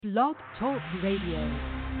Blog Talk Radio.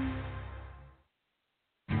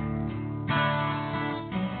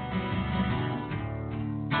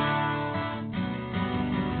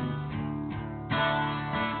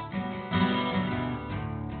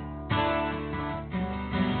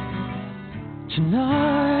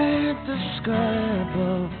 Tonight the sky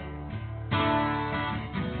above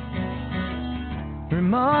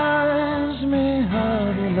reminds me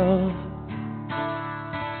of your love.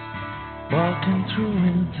 Walking through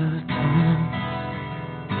winter time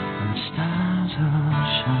when stars are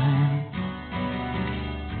shining.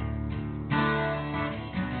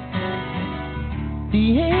 The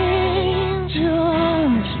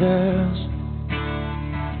angels stars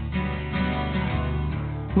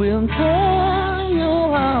will tell you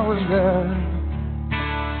I was there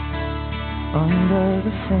under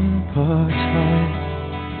the front porch light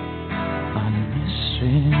on a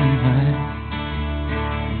mystery night.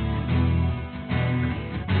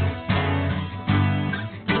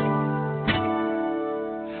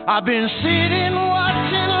 I've been sitting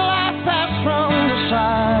watching life pass from the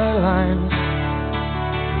sidelines.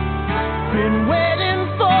 Been waiting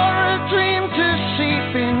for a dream to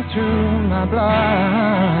seep in through my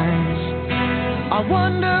blinds. I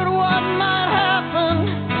wondered what might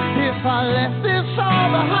happen if I left this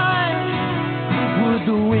all behind. Would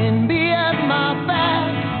the wind be at my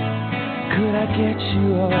back? Could I get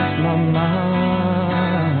you off my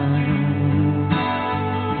mind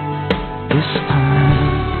this time?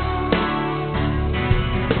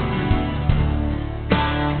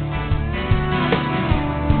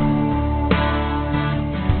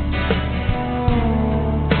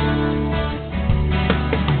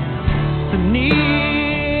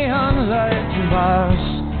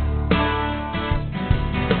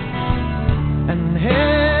 And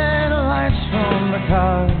headlights from the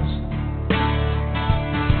cars, I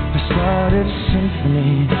started a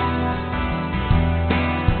symphony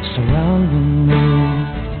surrounding me.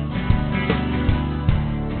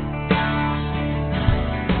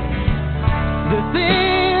 The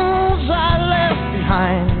things I left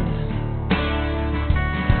behind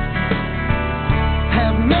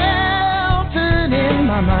have melted in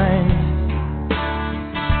my mind.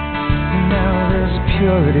 Now there's a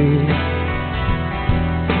purity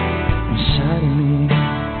inside of me.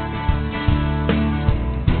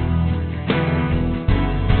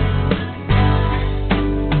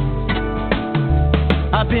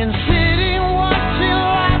 I've been sitting watching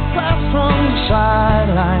life pass from the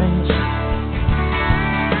sidelines.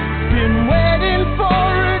 Been waiting for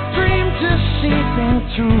a dream to seep in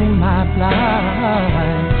through my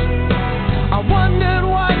blinds. I wondered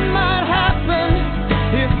what might happen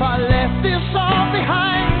if I left this all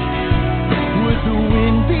behind. Would the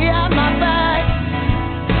wind be at my back?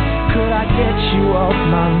 Could I get you off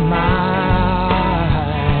my mind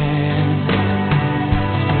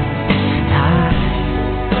this time?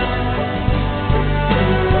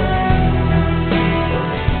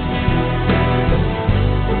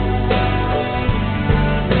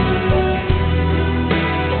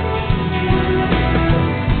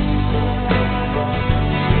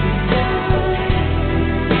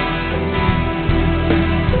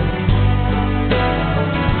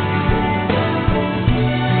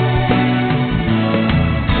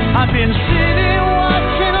 I've been sitting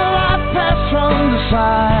watching life pass from the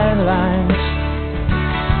sidelines.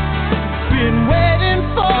 Been waiting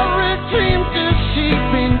for a dream to seep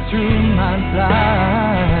in through my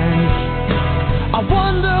blinds. I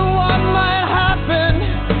wonder what might happen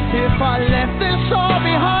if I left this all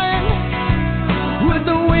behind. Would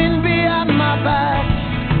the wind be at my back?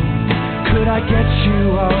 Could I get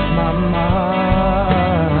you off my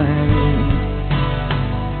mind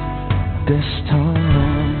this time?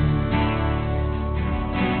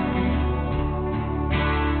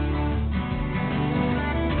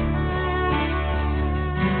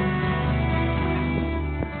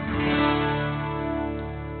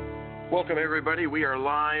 Welcome, everybody. We are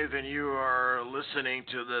live, and you are listening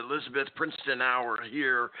to the Elisabeth Princeton Hour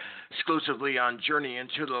here exclusively on Journey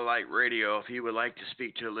Into the Light Radio. If you would like to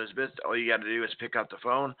speak to Elisabeth, all you got to do is pick up the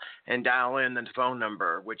phone and dial in the phone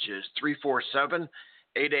number, which is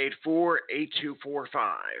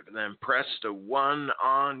 347-884-8245, and then press the 1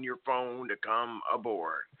 on your phone to come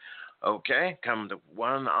aboard. Okay, come to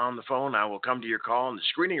 1 on the phone. I will come to your call in the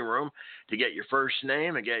screening room to get your first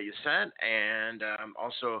name and get you sent, and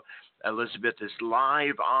also Elisabeth is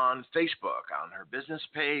live on Facebook on her business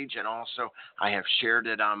page, and also I have shared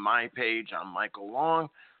it on my page on Michael Long.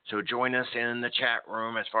 So join us in the chat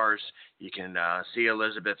room as far as you can see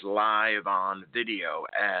Elisabeth live on video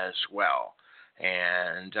as well.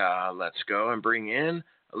 And let's go and bring in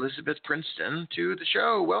Elisabeth Princeton to the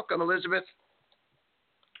show. Welcome, Elisabeth.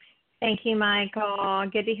 Thank you, Michael.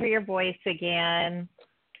 Good to hear your voice again.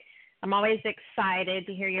 I'm always excited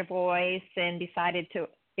to hear your voice and excited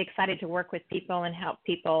to work with people and help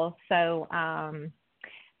people. So,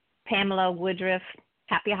 Pamela Woodruff,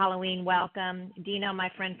 happy Halloween, welcome. Dino, my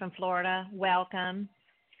friend from Florida, welcome.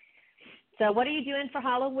 So what are you doing for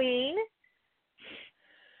Halloween,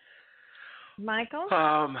 Michael?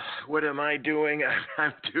 What am I doing?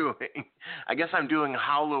 I guess I'm doing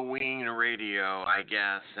Halloween radio,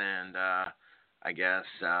 and the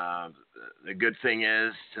good thing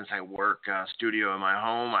is, since I work studio in my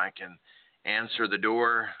home, I can answer the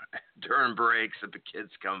door during breaks if the kids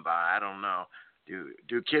come by. I don't know.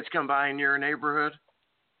 Do kids come by in your neighborhood?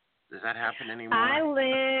 Does that happen anymore?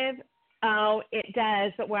 It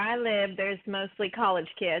does, but where I live, there's mostly college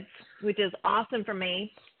kids, which is awesome for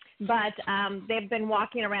me. But they've been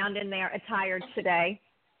walking around in their attire today,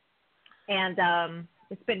 and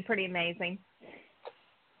it's been pretty amazing.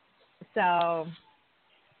 So,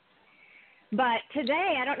 but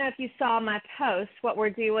today, I don't know if you saw my post, what we're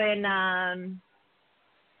doing,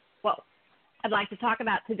 what I'd like to talk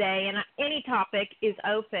about today, and any topic is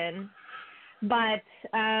open, but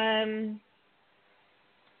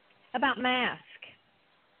about masks.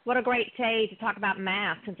 What a great day to talk about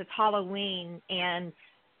masks since it's Halloween and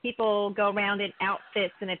people go around in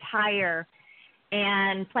outfits and attire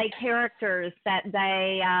and play characters that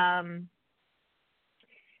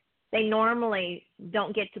they normally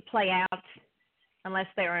don't get to play out unless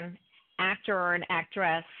they're an actor or an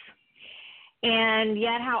actress. And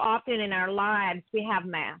yet how often in our lives we have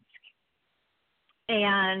masks.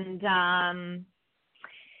 And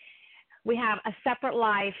we have a separate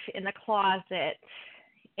life in the closet.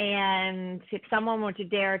 And if someone were to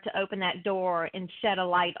dare to open that door and shed a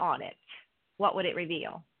light on it, what would it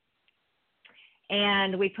reveal?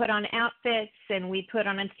 And we put on outfits and we put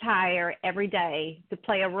on attire every day to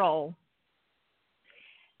play a role.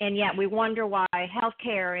 And yet we wonder why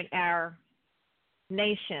healthcare in our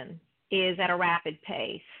nation is at a rapid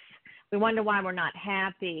pace. We wonder why we're not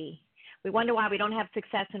happy. We wonder why we don't have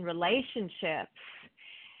success in relationships.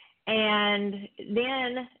 And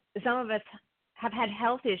then some of us have had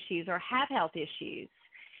health issues or have health issues,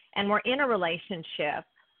 and we're in a relationship.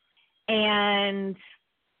 And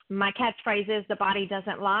my catchphrase is, the body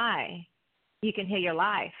doesn't lie. You can heal your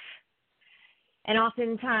life. And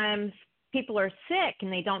oftentimes people are sick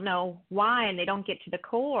and they don't know why, and they don't get to the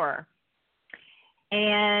core.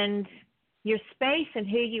 And your space and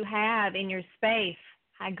who you have in your space,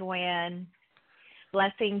 hi Gwen,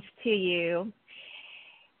 blessings to you,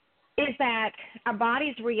 is that our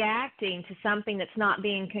body's reacting to something that's not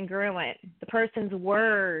being congruent. The person's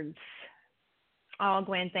words, oh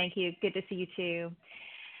Gwen, thank you, good to see you too.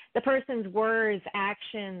 The person's words,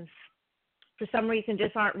 actions, for some reason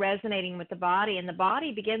just aren't resonating with the body, and the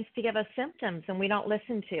body begins to give us symptoms and we don't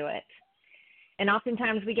listen to it. And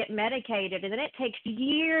oftentimes we get medicated, and then it takes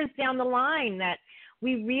years down the line that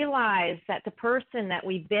we realize that the person that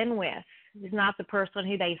we've been with is not the person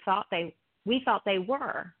who we thought they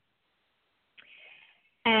were.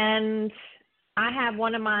 And I have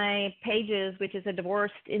one of my pages, which is a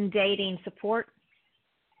divorced in dating support.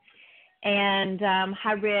 And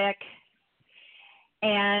hi, Rick.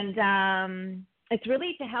 And it's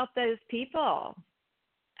really to help those people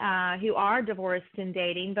who are divorced in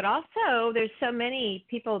dating, but also there's so many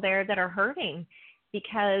people there that are hurting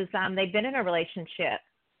because they've been in a relationship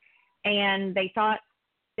and they thought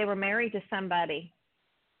they were married to somebody,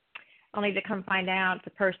 only to come find out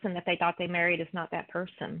the person that they thought they married is not that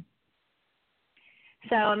person.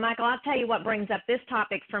 So, Michael, I'll tell you what brings up this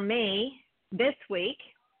topic for me this week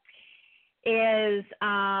is,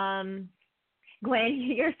 Gwen,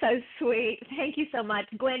 you're so sweet. Thank you so much.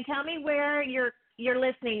 Gwen, tell me where you're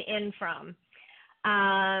listening in from.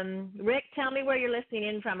 Rick, tell me where you're listening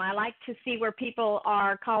in from. I like to see where people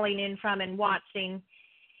are calling in from and watching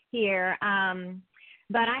here.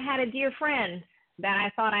 But I had a dear friend that I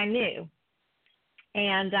thought I knew.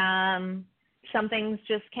 And some things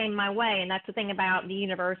just came my way. And that's the thing about the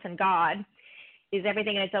universe and God, is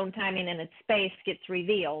everything in its own timing and its space gets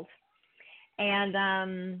revealed.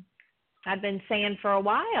 And I've been saying for a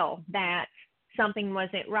while that something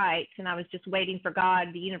wasn't right, and I was just waiting for God,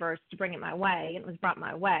 the universe, to bring it my way, and it was brought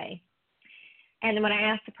my way. And then when I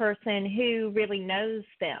asked the person who really knows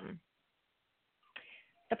them,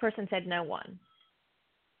 the person said no one.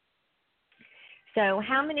 So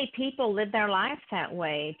how many people live their lives that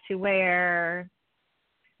way, to where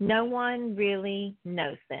no one really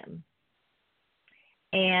knows them?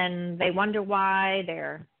 And they wonder why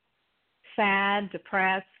they're sad,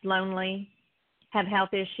 depressed, lonely, have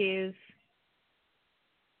health issues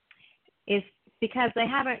is because they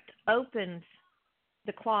haven't opened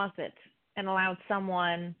the closet and allowed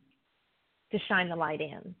someone to shine the light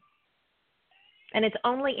in. And it's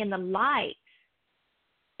only in the light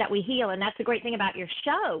that we heal. And that's the great thing about your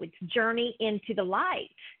show. It's Journey into the Light.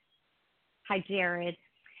 Hi, Jared.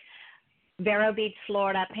 Vero Beach,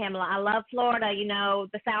 Florida. Pamela, I love Florida. You know,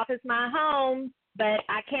 the South is my home, but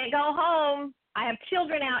I can't go home. I have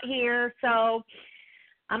children out here, so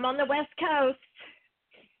I'm on the West Coast.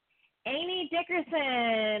 Amy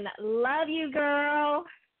Dickerson, love you, girl.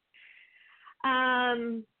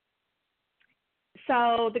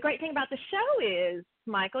 So the great thing about the show is,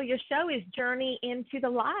 Michael, your show is Journey into the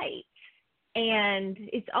Light. And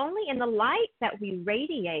it's only in the light that we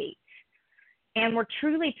radiate. And we're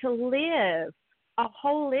truly to live a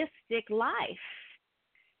holistic life.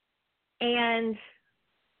 And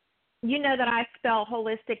you know that I spell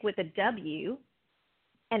holistic with a W.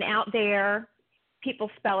 And out there, people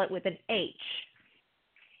spell it with an H.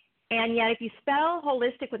 And yet if you spell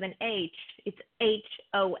holistic with an H, it's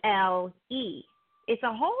H-O-L-E. It's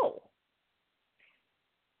a whole.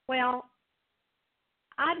 Well,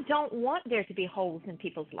 I don't want there to be holes in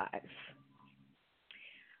people's lives.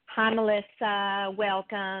 Hi, Melissa.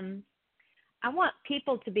 Welcome. I want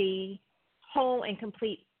people to be whole and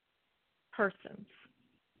complete persons,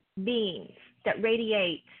 beings that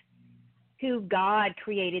radiate who God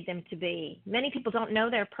created them to be. Many people don't know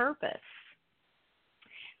their purpose.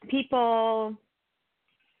 People,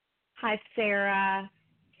 hi, Sarah,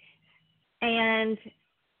 and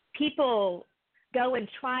people go and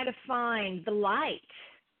try to find the light,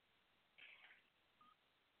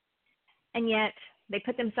 and yet they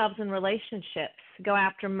put themselves in relationships, go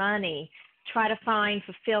after money, try to find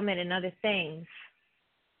fulfillment in other things.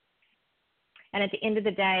 And at the end of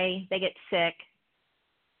the day, they get sick.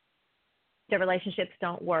 Their relationships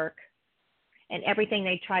don't work. And everything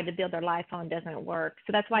they tried to build their life on doesn't work.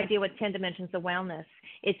 So that's why I deal with 10 dimensions of wellness.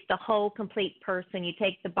 It's the whole complete person. You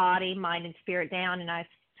take the body, mind, and spirit down, and I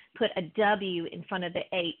put a W in front of the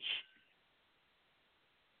H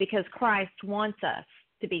because Christ wants us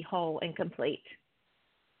to be whole and complete.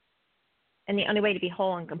 And the only way to be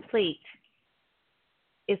whole and complete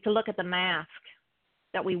is to look at the mask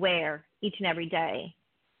that we wear each and every day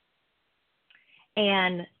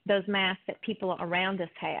and those masks that people around us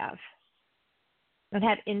have and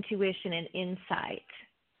have intuition and insight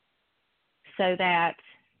so that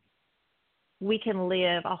we can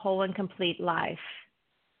live a whole and complete life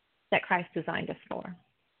that Christ designed us for.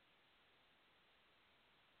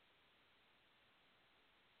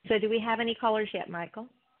 So do we have any callers yet, Michael?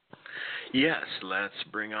 Yes, let's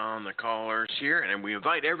bring on the callers here, and we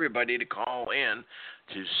invite everybody to call in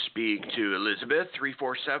to speak to Elisabeth,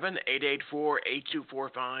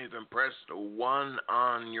 347-884-8245, and press the 1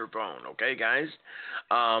 on your phone. Okay, guys?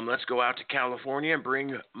 Let's go out to California and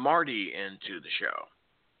bring Marty into the show.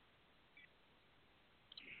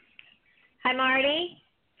 Hi, Marty.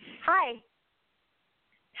 Hi.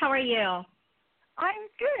 How are you? I'm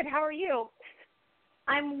good. How are you?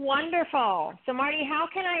 I'm wonderful. So, Marty, how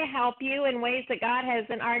can I help you in ways that God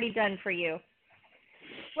hasn't already done for you?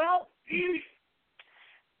 Well,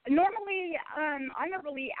 normally I'm a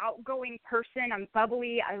really outgoing person. I'm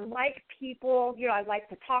bubbly. I like people. You know, I like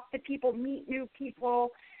to talk to people, meet new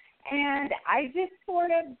people. And I've just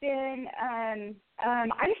sort of been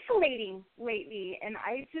isolating lately. And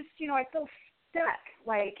I just, I feel stuck,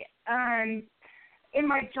 like in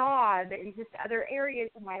my job and just other areas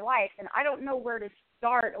of my life. And I don't know where to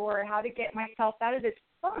start or how to get myself out of this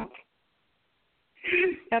funk.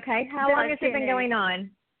 Okay. How long has it been going on?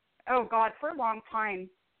 Oh, God, for a long time.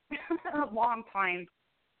 A long time.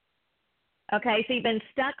 Okay, so you've been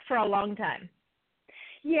stuck for a long time.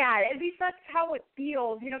 Yeah, at least that's how it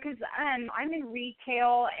feels, because I'm in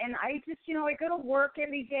retail, and I just, I go to work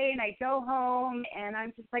every day, and I go home, and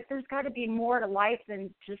I'm just like, there's got to be more to life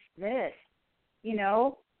than just this,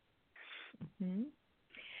 Mm-hmm.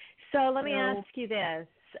 So let me ask you this.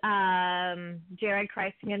 Jared,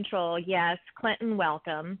 Christ in Control, yes. Clinton,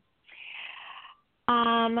 welcome.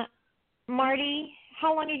 Marty,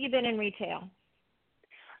 how long have you been in retail?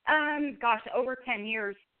 Gosh, over 10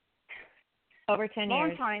 years. Over 10 years.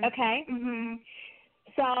 Long time. Okay. Mm-hmm.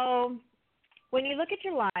 So when you look at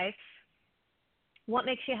your life, what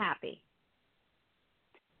makes you happy?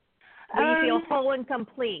 When you feel whole and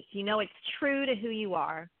complete, it's true to who you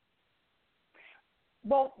are.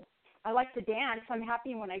 Well, I like to dance. I'm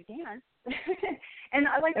happy when I dance. And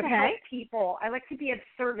I like to help people. I like to be of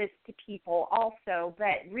service to people also,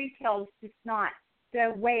 but retail is just not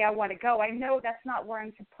the way I want to go. I know that's not where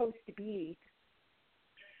I'm supposed to be.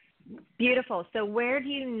 Beautiful. So where do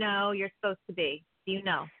you know you're supposed to be? Do you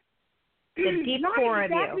know? The deep core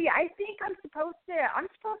exactly. of you. I think I'm supposed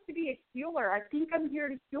to be a healer. I think I'm here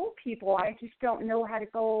to heal people. I just don't know how to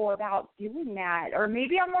go about doing that. Or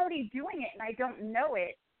maybe I'm already doing it and I don't know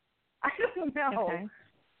it. I don't know.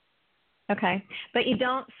 Okay. But you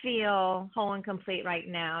don't feel whole and complete right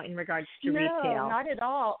now in regards to retail. No, not at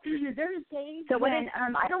all. There's days when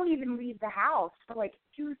I don't even leave the house for like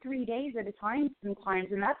 2-3 days at a time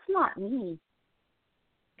sometimes, and that's not me.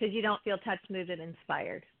 Because you don't feel touched, moved, and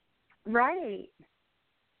inspired. Right.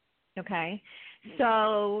 Okay.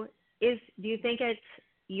 So do you think it's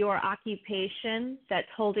your occupation that's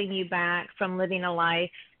holding you back from living a life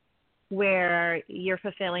where you're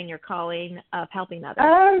fulfilling your calling of helping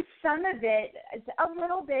others? Some of it, a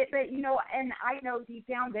little bit, but, and I know deep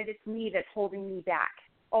down that it's me that's holding me back,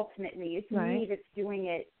 ultimately. It's me that's doing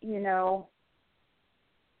it,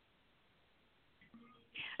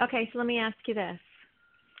 Okay, so let me ask you this.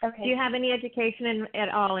 Okay. Do you have any education at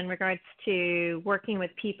all in regards to working with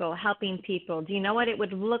people, helping people? Do you know what it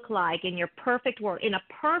would look like in your perfect world, in a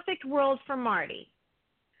perfect world for Marty?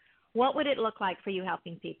 What would it look like for you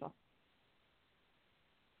helping people?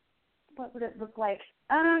 What would it look like?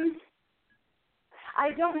 I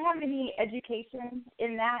don't have any education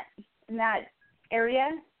in that area,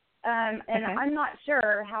 and I'm not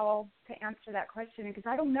sure how to answer that question because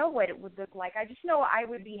I don't know what it would look like. I just know I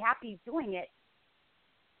would be happy doing it.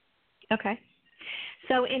 Okay.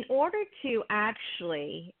 So in order to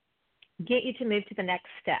actually get you to move to the next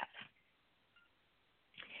step,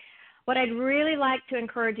 what I'd really like to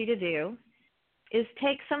encourage you to do is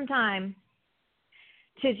take some time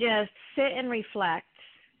to just sit and reflect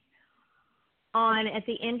on, at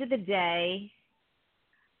the end of the day,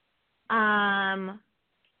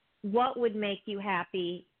 what would make you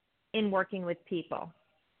happy in working with people?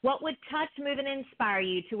 What would touch, move, and inspire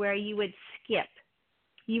you to where you would skip?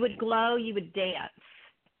 You would glow, you would dance.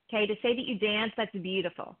 Okay, to say that you dance, that's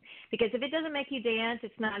beautiful. Because if it doesn't make you dance,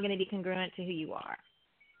 it's not going to be congruent to who you are.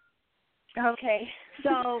 Okay.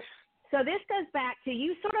 So this goes back to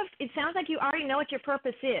you sort of, it sounds like you already know what your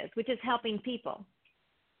purpose is, which is helping people.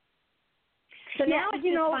 So now it's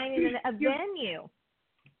just finding a venue.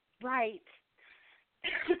 Right.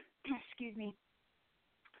 Excuse me.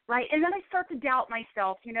 Right, and then I start to doubt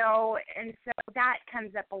myself, and so that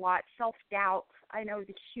comes up a lot. Self-doubt, I know, is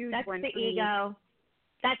a huge one for me. That's the ego.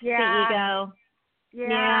 That's the ego.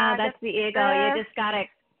 Yeah, that's the ego. You just got to,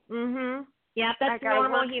 Yeah, that's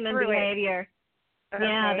normal human behavior. Okay.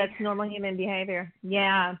 Yeah, that's normal human behavior.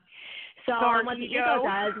 Yeah. So what the ego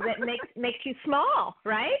does is it makes you small,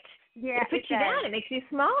 right? Yeah, it puts you down. It makes you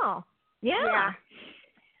small. Yeah.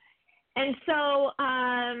 And so,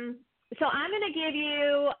 so I'm going to give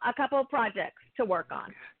you a couple of projects to work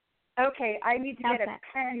on. Okay, I need to get a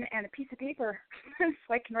pen and a piece of paper so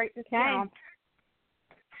I can write this down.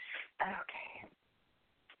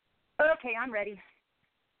 Okay, I'm ready.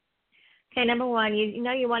 Okay, number one, you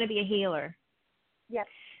know you want to be a healer. Yes.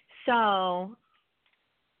 So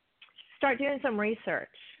start doing some research.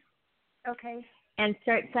 Okay. And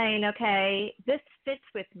start saying, okay, this fits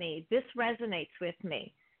with me. This resonates with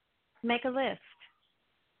me. Make a list.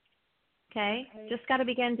 Okay? Just got to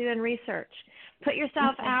begin doing research. Put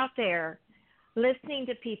yourself out there, listening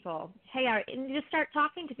to people. Hey, and just start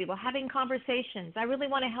talking to people, having conversations. I really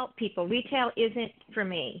want to help people. Retail isn't for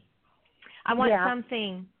me. I want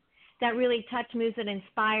something that really touches, moves, and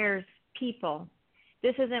inspires people.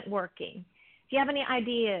 This isn't working. If you have any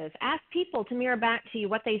ideas, ask people to mirror back to you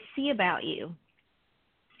what they see about you.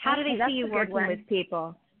 How do they see you working with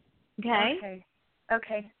people? Okay?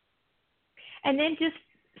 Okay. And then just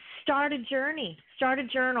start a journey. Start a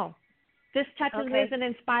journal. This touches, moves, and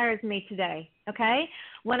inspires me today. Okay?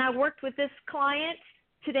 When I worked with this client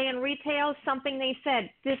today in retail, something they said,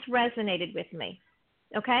 this resonated with me.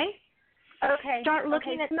 Okay? Okay. Start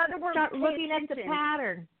looking at the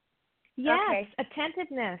pattern. Yes,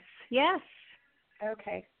 attentiveness. Yes.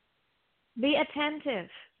 Okay. Be attentive.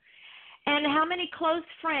 And how many close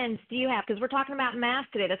friends do you have? Because we're talking about mass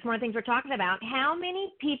today. That's one of the things we're talking about. How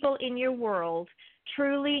many people in your world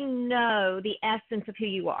truly know the essence of who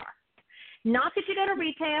you are? Not that you go to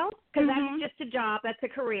retail, because that's just a job. That's a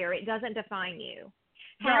career. It doesn't define you.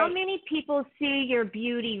 How many people see your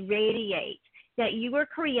beauty radiate, that you were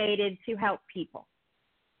created to help people?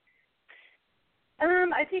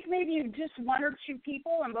 I think maybe just one or two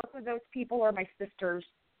people, and both of those people are my sisters.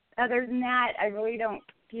 Other than that, I really don't,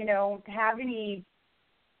 have any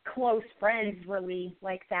close friends really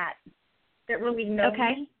like that really know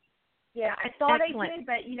me. Yeah, I thought Excellent. I did,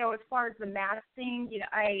 but, as far as the mask thing,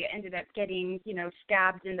 I ended up getting,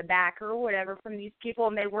 stabbed in the back or whatever from these people,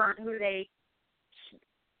 and they weren't who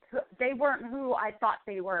I thought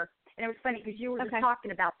they were. And it was funny because you were just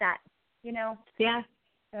talking about that, Yeah.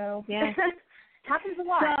 So, yeah. happens a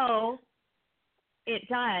lot. So it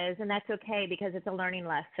does, and that's okay because it's a learning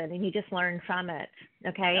lesson, and you just learn from it,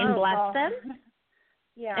 okay? And bless them.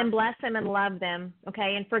 Yeah. And bless them and love them,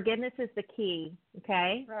 okay? And forgiveness is the key,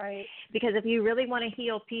 okay? Right. Because if you really want to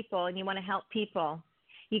heal people and you want to help people,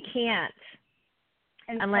 you can't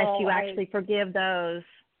unless you actually forgive those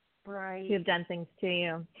who have done things to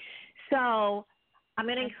you. So I'm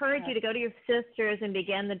going to encourage you to go to your sisters and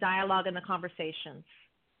begin the dialogue and the conversations.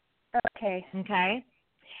 Okay. Okay?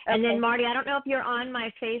 And then, Marty, I don't know if you're on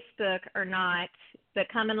my Facebook or not, but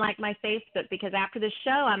come and like my Facebook because after the show,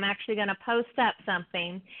 I'm actually going to post up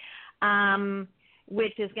something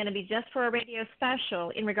which is going to be just for a radio special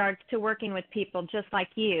in regards to working with people just like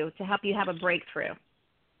you to help you have a breakthrough.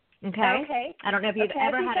 Okay? Okay. I don't know if you've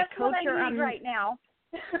ever had a coach or right now.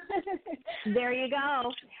 There you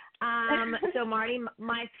go. So, Marty,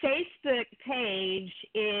 my Facebook page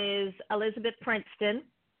is Elisabeth Princeton.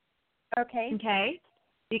 Okay. Okay.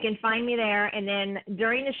 You can find me there, and then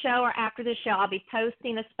during the show or after the show, I'll be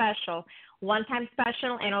posting a special, one-time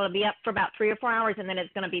special, and it'll be up for about 3 or 4 hours, and then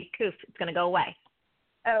it's going to be poof. It's going to go away.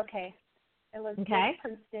 Okay. Elisabeth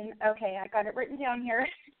Princeton. Okay, I got it written down here.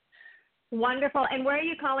 Wonderful. And where are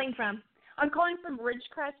you calling from? I'm calling from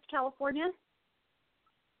Ridgecrest, California.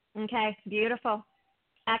 Okay, beautiful.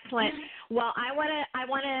 Excellent. Well, I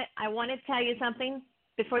want to tell you something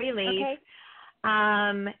before you leave. Okay.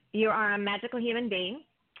 You are a magical human being.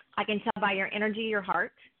 I can tell by your energy, your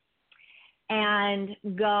heart. And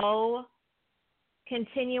go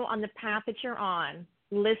continue on the path that you're on,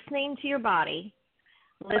 listening to your body,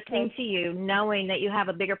 listening to you, knowing that you have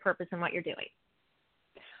a bigger purpose in what you're doing.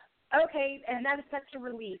 Okay, and that is such a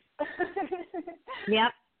relief.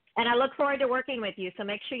 Yep. And I look forward to working with you, so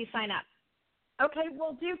make sure you sign up. Okay,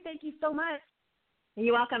 will do. Thank you so much.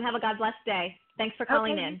 You're welcome. Have a God bless day. Thanks for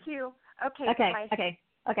calling in. You too. Okay, bye.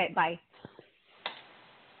 Okay, bye.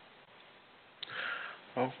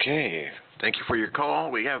 Okay. Thank you for your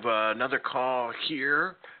call. We have another call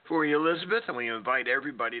here for you, Elisabeth, and we invite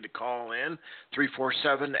everybody to call in,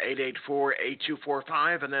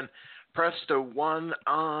 347-884-8245, and then press the 1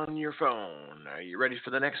 on your phone. Are you ready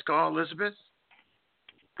for the next call, Elisabeth?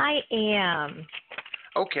 I am.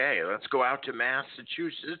 Okay, let's go out to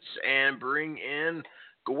Massachusetts and bring in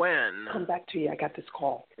Gwen. Come back to you. I got this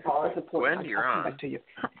call. Gwen, you're on. Come back to you.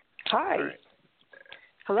 Hi. Right.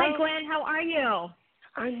 Hello. Hi, Gwen. How are you?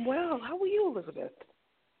 I'm well. How are you, Elisabeth?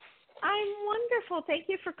 I'm wonderful. Thank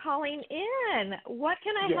you for calling in. What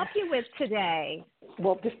can I help you with today?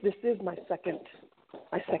 Well, this is my second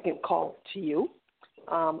call to you.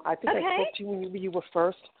 I think I spoke to you when you were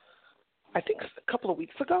first. I think a couple of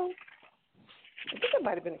weeks ago. I think it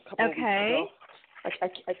might have been a couple of weeks ago.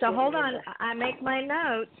 I so hold remember. on. I make my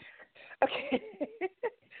notes. Okay.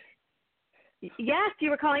 Yes, you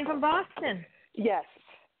were calling from Boston. Yes.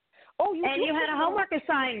 Oh, you and you had a homework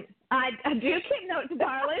assignment. I do keep notes,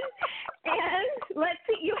 darling. And let's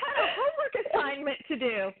see, you had a homework assignment to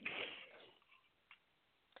do.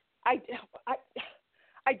 I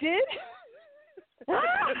did.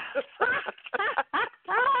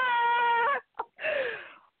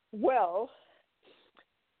 Well,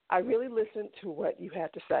 I really listened to what you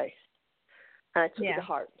had to say, and I took it to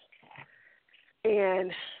heart.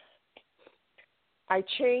 And I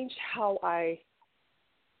changed how I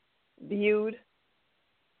viewed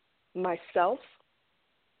myself,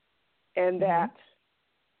 and that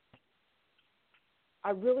I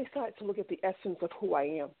really started to look at the essence of who I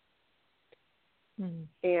am.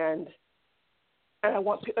 And I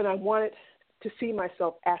wanted to see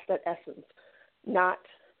myself as that essence, not,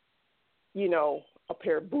 a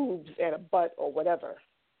pair of boobs and a butt or whatever.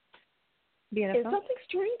 Beautiful. And something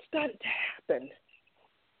strange started to happen.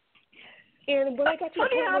 And when I got to the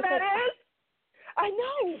point how that is. I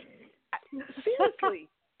know. Seriously.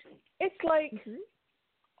 It's like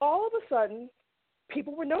all of a sudden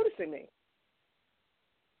people were noticing me.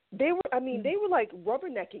 They were like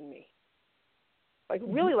rubbernecking me. Like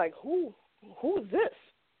really like who is this?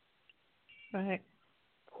 Right.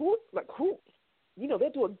 Who? They'll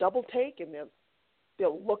do a double take and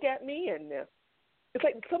they'll look at me and it's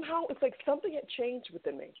like something had changed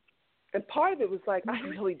within me. And part of it was like, I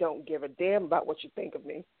really don't give a damn about what you think of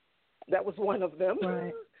me. That was one of them.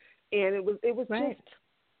 Right. And it was just,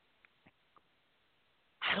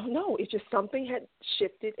 I don't know. It's just something had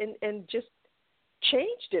shifted and just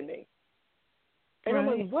changed in me. And I'm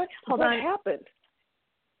like, what happened?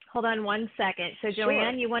 Hold on one second. So, Sure.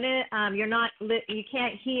 Joanne, you want to, you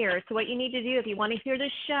can't hear. So what you need to do, if you want to hear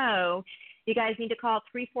the show, you guys need to call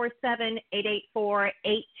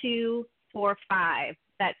 347-884-8245.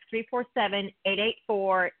 That's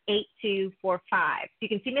 347-884-8245. You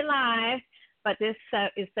can see me live, but this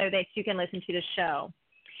is so that you can listen to the show.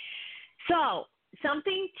 So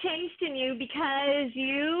something changed in you because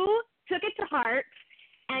you took it to heart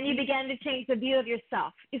and you began to change the view of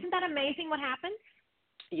yourself. Isn't that amazing what happened?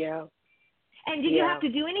 Yeah. And did you have to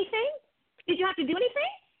do anything? Did you have to do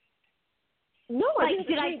anything? No, I Like,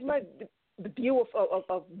 didn't change the view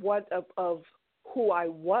of who I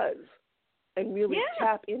was, and really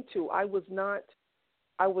tap into. I was not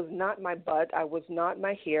my butt. I was not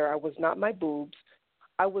my hair. I was not my boobs.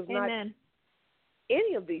 I was not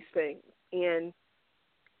any of these things. And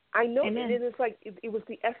I know that it's like it was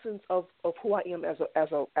the essence of who I am as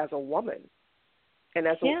a woman, and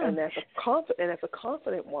as a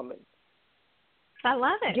confident woman. I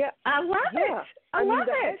love it. Yeah, I love it. I love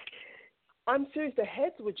it. I'm serious. The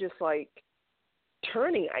heads were just like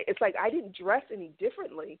turning. It's like I didn't dress any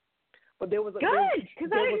differently, but there was a confidence. You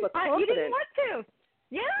didn't want to.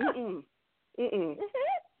 Yeah.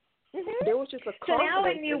 There was just a confidence. So now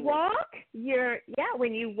when you walk,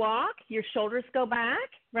 your shoulders go back,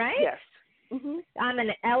 right? Yes. I'm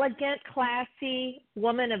an elegant, classy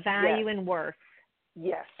woman of value and worth.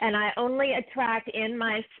 Yes. And I only attract in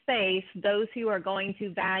my space those who are going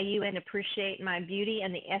to value and appreciate my beauty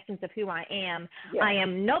and the essence of who I am. Yes. I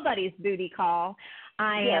am nobody's booty call.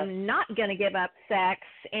 I am not going to give up sex.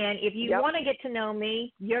 And if you want to get to know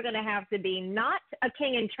me, you're going to have to be not a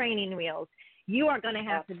king in training wheels. You are going to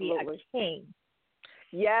have to be a king.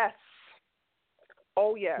 Yes.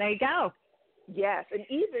 Oh, yes. There you go. Yes. And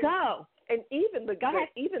even the guy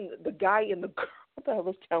and the girl that I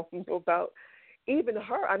was telling you about, even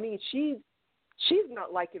her, I mean, she's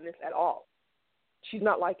not liking this at all. She's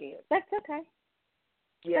not liking it. That's okay.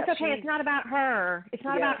 Yeah, that's okay. It's not about her. It's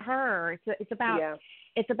not about her. It's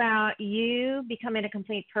about you becoming a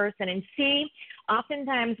complete person. And see,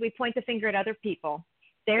 oftentimes we point the finger at other people.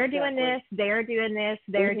 They're doing this. They're doing this.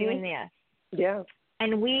 They're doing this. Yeah.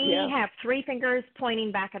 And we have three fingers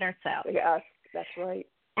pointing back at ourselves. Yes, that's right.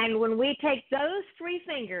 And when we take those three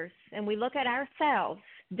fingers and we look at ourselves,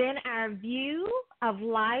 then our view of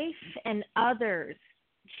life and others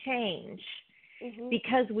change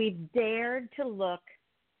because we've dared to look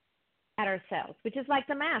at ourselves, which is like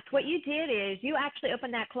the mask. What you did is you actually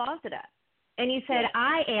opened that closet up and you said,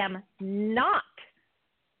 I am not.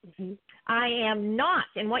 I am not.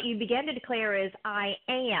 And what you began to declare is, I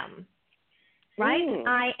am. Right?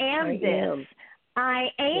 I am this.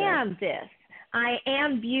 I am this. I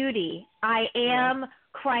am beauty. I am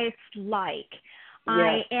Christ-like.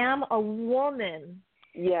 I am a woman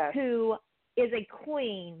who is a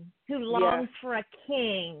queen, who longs for a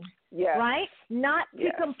king, right? Not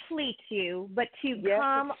to complete you, but to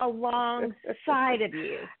come alongside of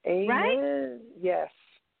you, right? Yes.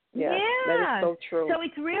 Yes, that is so true. So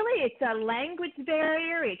it's a language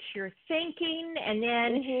barrier. It's your thinking, and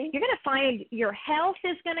then you're going to find your health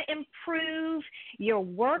is going to improve. Your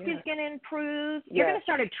work is going to improve. You're going to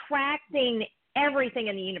start attracting everything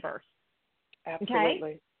in the universe. Absolutely.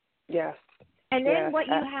 Okay? Yes. And then what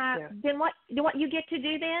you have, then what you get to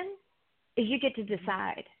do then is you get to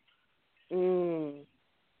decide. You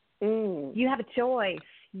have a choice.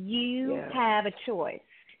 You have a choice.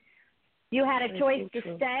 You had a choice to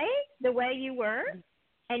stay the way you were,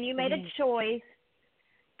 and you made a choice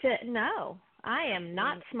to, no, I am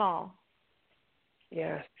not small.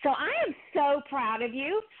 Yes. So I am so proud of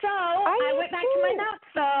you. So I went back to my notes.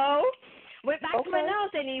 To my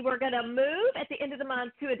notes, and you were going to move at the end of the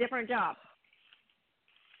month to a different job.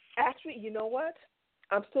 Actually, you know what?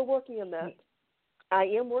 I'm still working on that. I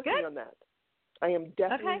am working on that. I am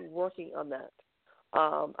definitely working on that.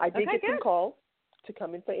 I did get some calls to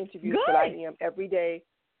come in for interviews, but I am every day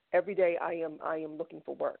I am looking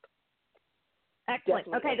for work. Excellent.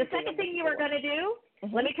 Definitely the second thing you were going to do,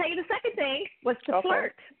 let me tell you the second thing, was to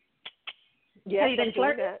flirt. Yes, Have you been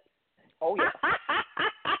flirting? That. Oh, yeah.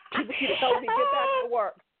 People keep telling me get back to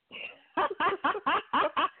work.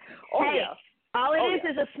 All it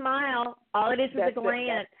is a smile. All it is a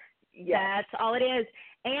glance. That's all it is.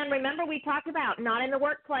 And remember, we talked about not in the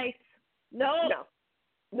workplace. No.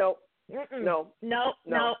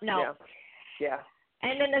 Yeah.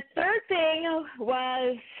 And then the third thing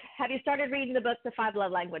was, have you started reading the book, The 5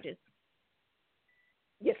 Love Languages?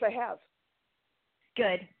 Yes, I have.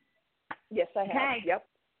 Good. Yes, I have. Okay. Yep.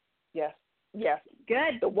 Yes.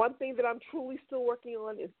 Good. The one thing that I'm truly still working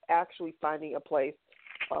on is actually finding a place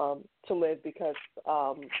to live, because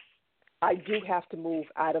I do have to move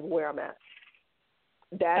out of where I'm at.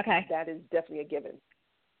 That is definitely a given.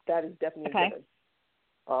 That is definitely a given.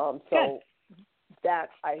 So that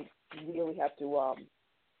I really have to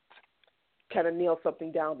kind of nail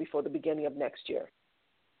something down before the beginning of next year.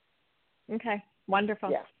 Okay,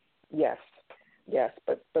 wonderful. Yeah. Yes,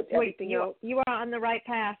 but everything else. You are on the right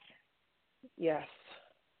path. Yes.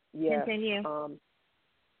 Continue.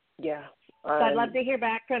 Yeah. So I'd love to hear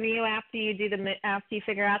back from you after you after you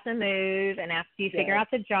figure out the move and after you figure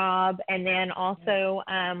out the job, and then also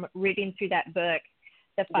reading through that book,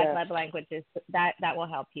 The 5 Love Languages. That will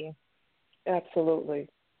help you. Absolutely.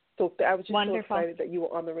 So I was just Wonderful. so excited that you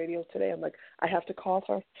were on the radio today. I'm like, I have to call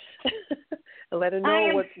her and let her know I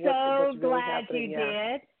am what's really glad happening. you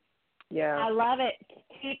did. Yeah. I love it.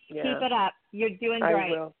 Keep it up. You're doing great. I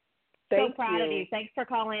will. Thank so proud of you. Thanks for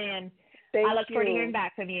calling in. Thank I look you. forward to hearing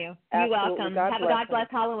back from you. Absolutely. You're welcome. Have a God bless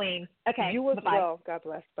Halloween. Okay. You as bye-bye. well. God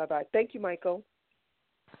bless. Bye-bye. Thank you, Michael.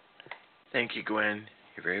 Thank you, Gwen.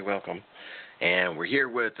 You're very welcome. And we're here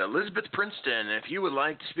with Elisabeth Princeton. If you would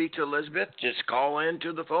like to speak to Elisabeth, just call in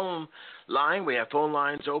to the phone line. We have phone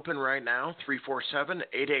lines open right now.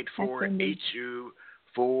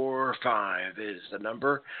 347-884-8245 is the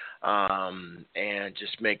number. And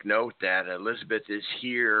just make note that Elisabeth is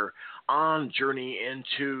here on Journey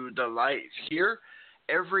into the Light here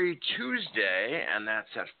every Tuesday, and that's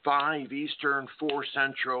at 5 Eastern, 4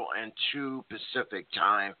 Central, and 2 Pacific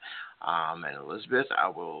time. And Elisabeth, I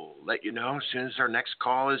will let you know as soon as our next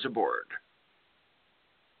call is aboard.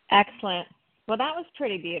 Excellent. Well, that was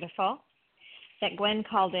pretty beautiful that Gwen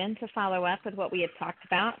called in to follow up with what we had talked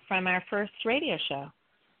about from our first radio show.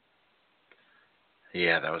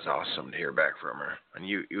 Yeah, that was awesome to hear back from her. And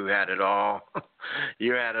you had it all.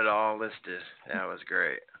 You had it all listed. That was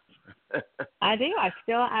great. I do. I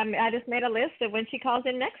just made a list of when she calls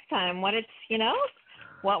in next time. What she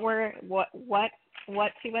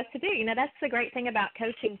was to do. That's the great thing about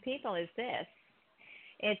coaching people is this.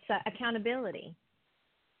 It's accountability.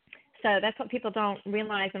 So that's what people don't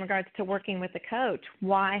realize in regards to working with a coach.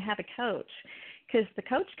 Why have a coach? Because the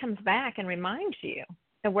coach comes back and reminds you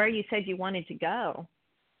of where you said you wanted to go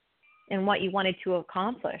and what you wanted to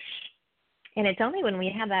accomplish. And it's only when we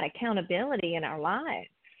have that accountability in our lives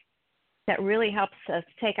that really helps us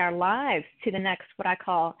take our lives to the next, what I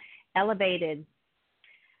call, elevated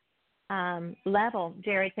level.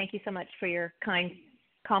 Jerry, thank you so much for your kind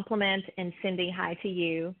compliment, and Cindy, hi to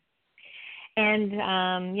you. And,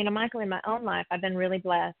 Michael, in my own life, I've been really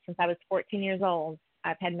blessed. Since I was 14 years old,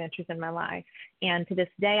 I've had mentors in my life. And to this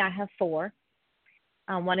day, I have 4.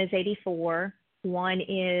 One is 84. One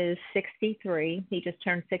is 63. He just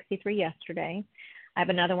turned 63 yesterday. I have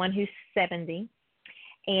another one who's 70.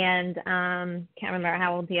 And can't remember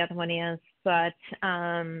how old the other one is, but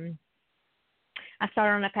I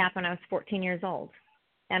started on a path when I was 14 years old.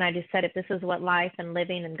 And I just said, if this is what life and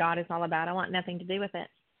living and God is all about, I want nothing to do with it.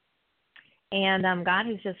 And God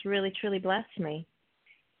has just really, truly blessed me.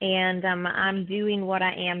 And I'm doing what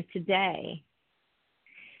I am today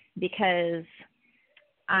because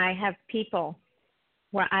I have people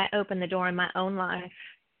where I open the door in my own life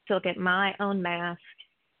to look at my own mask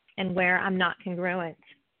and where I'm not congruent,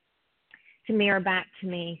 to mirror back to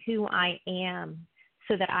me who I am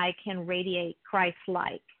so that I can radiate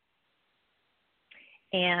Christ-like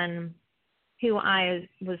and who I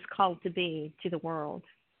was called to be to the world.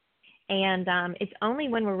 And it's only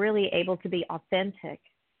when we're really able to be authentic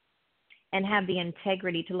and have the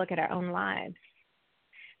integrity to look at our own lives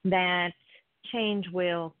that change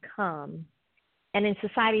will come. And in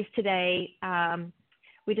societies today,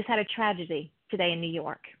 we just had a tragedy today in New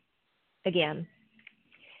York again.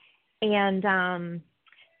 And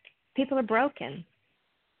people are broken.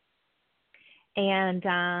 And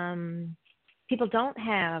people don't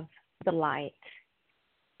have the light.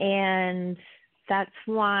 And that's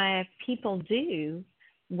why people do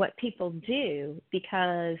what people do,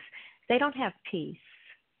 because they don't have peace.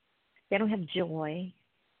 They don't have joy.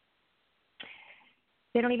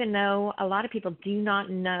 They don't even know, a lot of people do not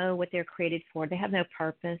know what they're created for. They have no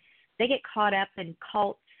purpose. They get caught up in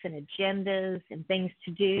cults and agendas and things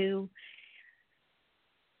to do.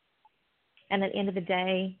 And at the end of the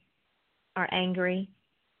day, are angry,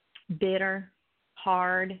 bitter,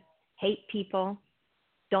 hard, hate people,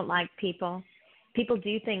 don't like people. People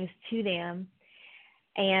do things to them,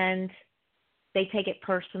 and they take it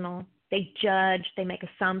personal. They judge. They make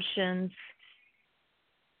assumptions.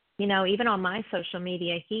 Even on my social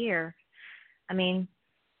media here, even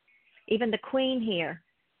the Queen here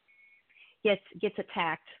gets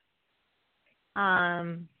attacked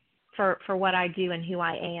for what I do and who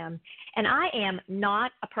I am. And I am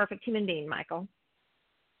not a perfect human being, Michael.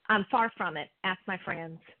 I'm far from it. Ask my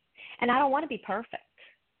friends. And I don't want to be perfect.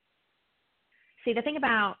 See, the thing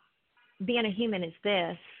about being a human is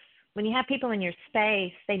this. When you have people in your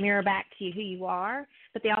space, they mirror back to you who you are,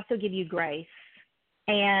 but they also give you grace.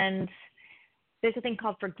 And there's a thing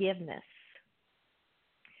called forgiveness.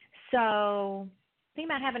 So the thing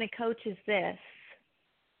about having a coach is this.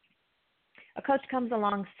 A coach comes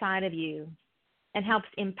alongside of you and helps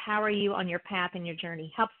empower you on your path and your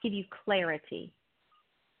journey, helps give you clarity.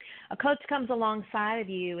 A coach comes alongside of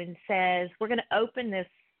you and says, we're going to open this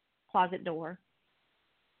closet door,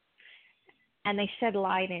 and they shed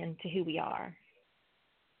light into who we are.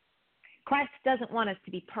 Christ doesn't want us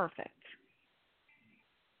to be perfect.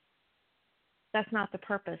 That's not the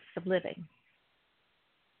purpose of living.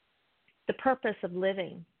 The purpose of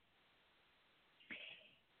living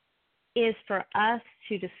is for us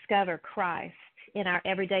to discover Christ in our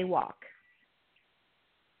everyday walk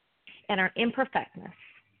and our imperfectness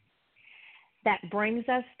that brings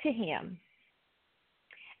us to Him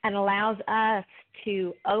and allows us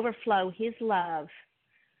to overflow His love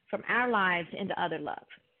from our lives into others'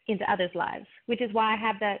 lives, which is why I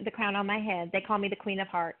have the crown on my head. They call me the Queen of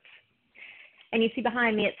Hearts. And you see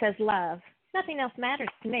behind me it says love. Nothing else matters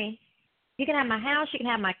to me. You can have my house, you can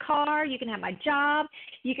have my car, you can have my job,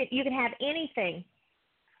 you can have anything.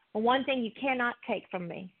 But one thing you cannot take from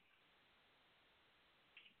me.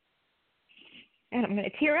 And I'm going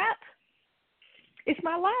to tear up. It's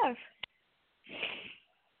my love.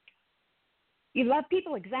 You love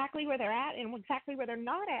people exactly where they're at and exactly where they're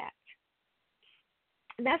not at.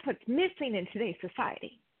 And that's what's missing in today's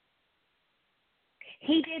society.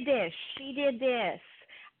 He did this. She did this.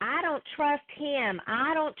 I don't trust him.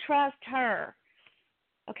 I don't trust her.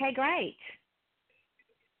 Okay, great.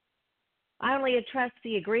 I only trust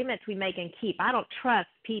the agreements we make and keep. I don't trust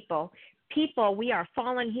people. People, we are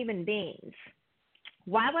fallen human beings.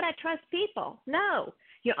 Why would I trust people? No.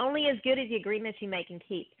 You're only as good as the agreements you make and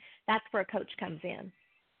keep. That's where a coach comes in.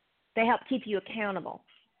 They help keep you accountable.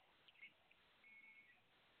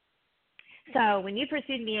 So when you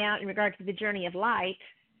pursued me out in regards to the journey of light,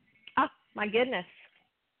 oh, my goodness,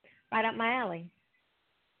 right up my alley.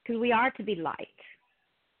 Because we are to be light,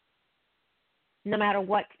 no matter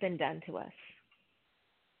what's been done to us.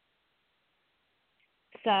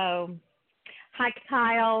 So, hi,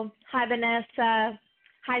 Kyle. Hi, Vanessa.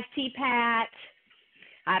 Hi, C-Pat.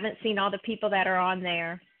 I haven't seen all the people that are on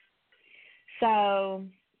there. So,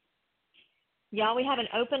 y'all, we have an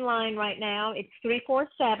open line right now. It's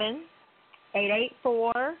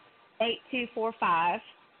 347-884-8245.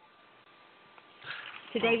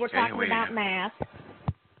 Today we're talking about math.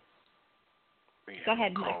 Go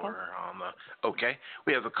ahead, Michael.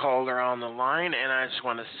 We have a caller on the line, and I just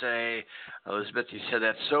want to say, Elisabeth, you said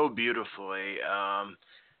that so beautifully.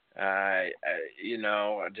 I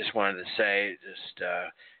just wanted to say,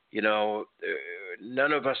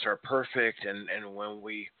 none of us are perfect, and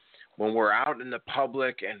when we're out in the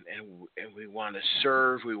public and we want to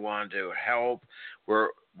serve, we want to help,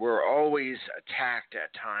 we're always attacked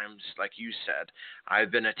at times, like you said.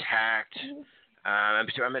 I've been attacked.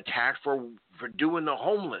 I'm attacked for doing the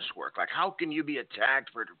homeless work. Like, how can you be attacked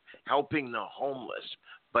for helping the homeless?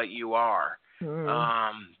 But you are.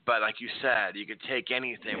 But like you said, you could take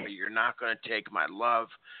anything, but you're not going to take my love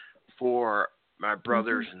for my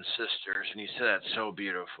brothers and sisters. And you said that so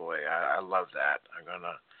beautifully. I love that.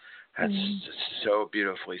 That's just so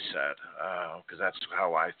beautifully said, because that's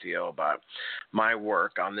how I feel about my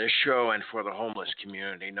work on this show and for the homeless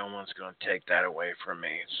community. No one's going to take that away from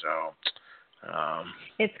me. So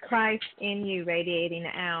it's Christ in you radiating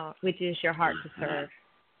out, which is your heart to serve.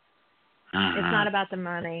 It's not about the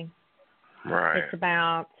money. Right. It's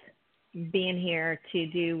about being here to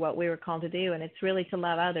do what we were called to do, and it's really to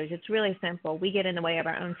love others. It's really simple. We get in the way of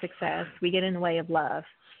our own success. We get in the way of love.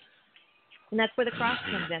 And that's where the cross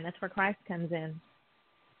comes in. That's where Christ comes in.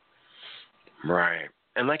 Right.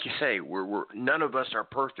 And like you say, we're none of us are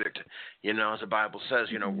perfect. As the Bible says,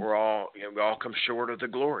 we all come short of the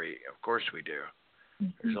glory. Of course we do.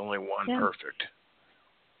 There's only one perfect.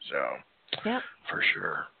 So, for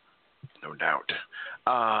sure. No doubt.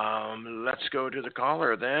 Let's go to the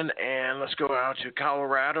caller then, and let's go out to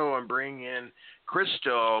Colorado and bring in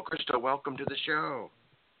Crystal. Crystal, welcome to the show.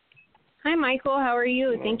 Hi, Michael. How are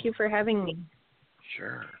you? Hello. Thank you for having me.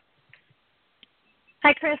 Sure.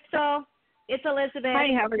 Hi, Crystal. It's Elisabeth.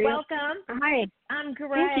 Hi, how are you? Welcome. Hi. I'm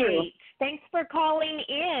great. Thank you. Thanks for calling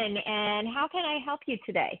in. And how can I help you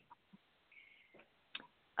today?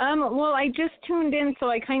 Well, I just tuned in, so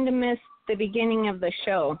I kind of missed the beginning of the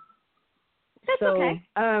show. That's okay.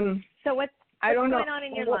 So what's going on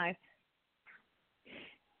in your life?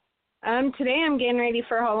 Today I'm getting ready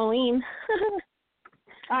for Halloween.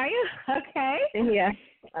 Are you? Okay. Yeah.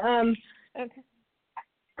 Okay.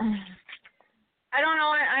 I don't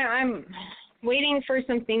know. I'm waiting for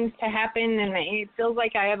some things to happen, and it feels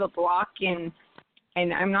like I have a block, and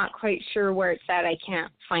I'm not quite sure where it's at. I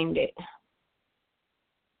can't find it.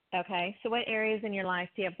 Okay. So what areas in your life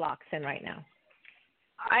do you have blocks in right now?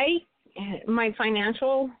 My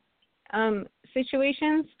financial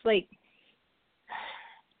situations, like,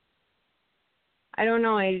 I don't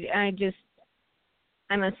know. I'm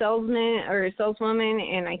a salesman or a saleswoman,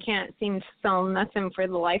 and I can't seem to sell nothing for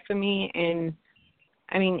the life of me. And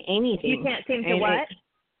I mean, anything. You can't seem to what?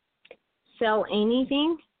 Sell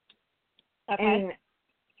anything. Okay. And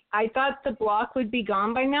I thought the block would be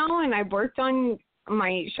gone by now, and I worked on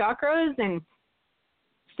my chakras and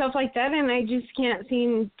stuff like that, and I just can't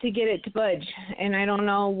seem to get it to budge. And I don't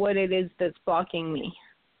know what it is that's blocking me.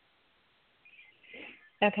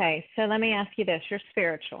 Okay, so let me ask you this. You're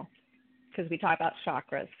spiritual, because we talk about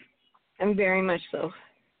chakras. I'm very much so.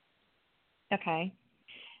 Okay.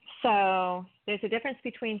 So there's a difference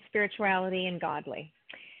between spirituality and godly.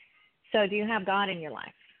 So do you have God in your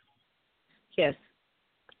life? Yes.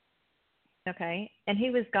 Okay. And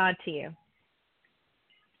who is God to you?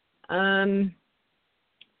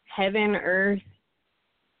 Heaven, earth,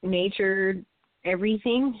 nature,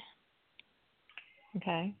 everything.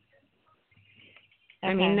 Okay.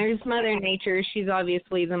 I mean, there's Mother Nature. She's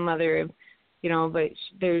obviously the mother of, but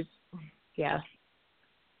there's,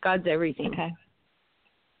 God's everything. Okay.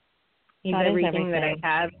 He's everything that I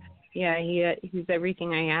have. Yeah, he's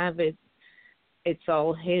everything I have. It's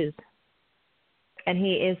all his. And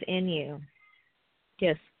he is in you.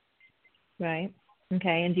 Yes. Right.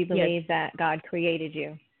 Okay. And do you believe that God created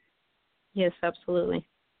you? Yes, absolutely.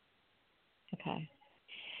 Okay.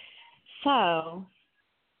 So,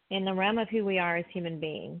 in the realm of who we are as human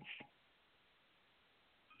beings,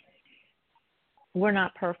 we're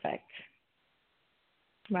not perfect,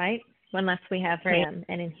 right? Unless we have him.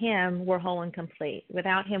 And in him, we're whole and complete.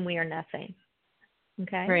 Without him, we are nothing.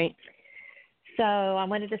 Okay? Right. So I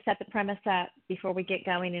wanted to set the premise up before we get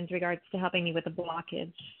going in regards to helping me with the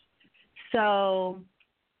blockage. So,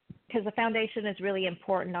 because the foundation is really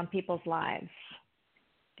important on people's lives.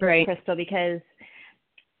 Right. Crystal, because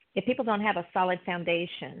if people don't have a solid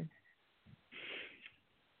foundation,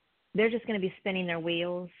 they're just going to be spinning their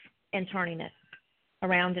wheels and turning it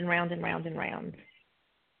around and round and round and round.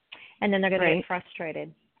 And then they're going to get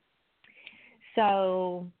frustrated.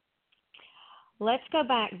 So let's go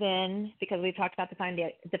back then, because we talked about the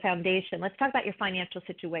foundation. Let's talk about your financial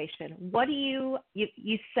situation. What do you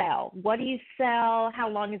sell? What do you sell? How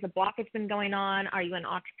long has the blockage been going on? Are you an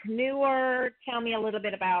entrepreneur? Tell me a little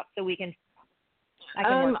bit about so I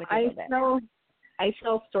can work with you a little bit. I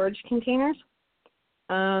sell storage containers.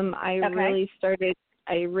 I really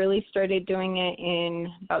started doing it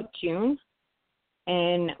in about June.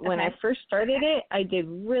 And when I first started it, I did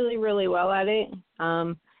really, really well at it.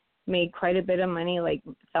 Made quite a bit of money, like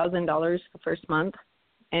 $1,000 the first month.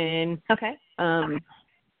 And and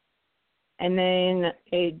then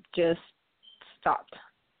it just stopped.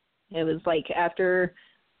 It was like after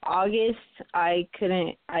August, I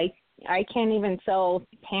can't even sell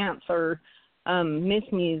pants or Miss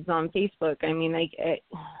Me's on Facebook. I mean,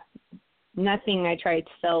 nothing I try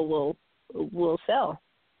to sell will sell.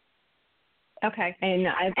 Okay. And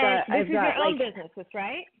I've got your own business,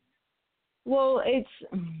 right? Well, it's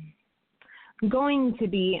going to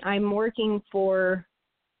be. I'm working for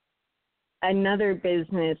another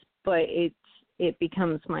business, but it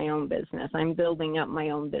becomes my own business. I'm building up my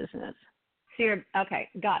own business. So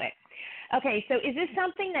got it. Okay, so is this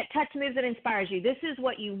something that touch, moves, and inspires you? This is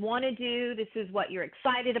what you want to do. This is what you're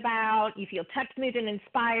excited about. You feel touched, moved, and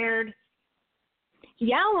inspired.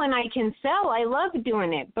 Yeah, when I can sell, I love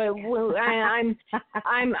doing it. But I'm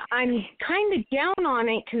kind of down on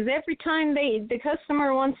it because every time the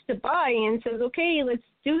customer wants to buy and says, "Okay, let's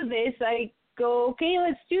do this," I go, "Okay,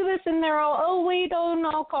 let's do this," and they're all, "Oh, wait,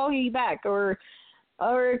 I'll call you back," or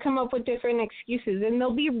come up with different excuses, and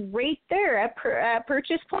they'll be right there at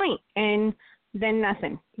purchase point, and then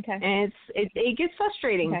nothing. Okay. And it gets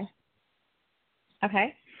frustrating.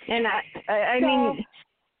 Okay. And I mean,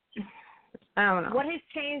 I don't know. What has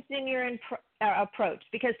changed in your approach?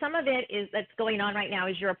 Because some of it that's going on right now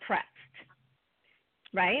is you're oppressed,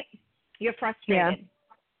 right? You're frustrated.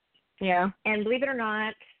 Yeah. And believe it or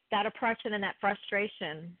not, that oppression and that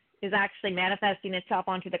frustration is actually manifesting itself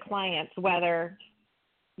onto the clients, whether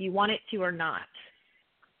you want it to or not.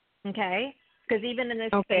 Okay? Because even in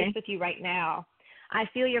this space with you right now, I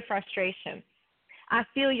feel your frustration. I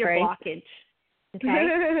feel your blockage.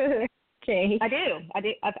 Okay? Okay. I do.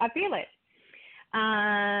 I feel it.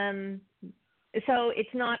 So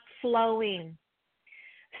it's not flowing.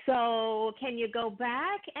 So can you go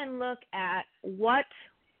back and look at what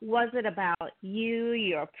was it about you,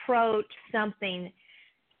 your approach, something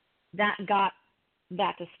that got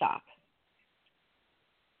that to stop?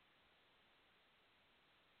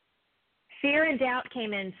 Fear and doubt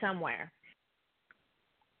came in somewhere.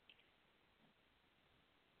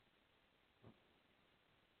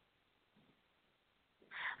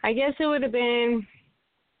 I guess it would have been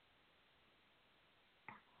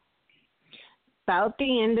about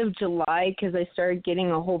the end of July because I started getting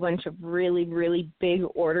a whole bunch of really, really big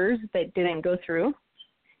orders that didn't go through.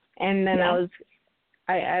 And then I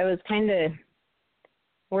was kind of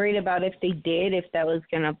worried about if they did, if that was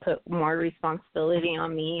going to put more responsibility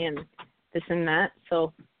on me and this and that.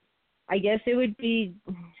 So I guess it would be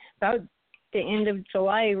about the end of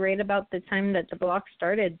July, right about the time that the block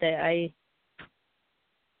started, that I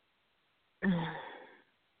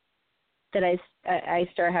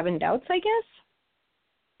start having doubts, I guess.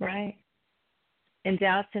 Right. And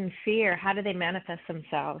doubts and fear, how do they manifest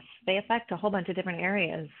themselves? They affect a whole bunch of different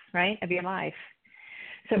areas, right, of your life.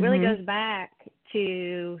 So it really goes back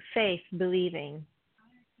to faith, believing,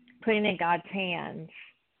 putting it in God's hands.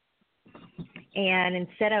 And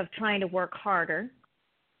instead of trying to work harder,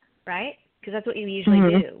 right, because that's what you usually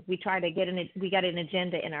do. We try to we got an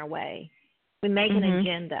agenda in our way. We make an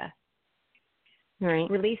agenda. Right.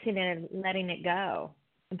 Releasing it and letting it go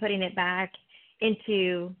and putting it back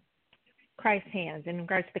into Christ's hands, in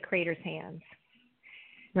regards to the Creator's hands.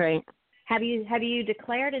 Right. Have you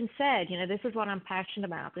declared and said, this is what I'm passionate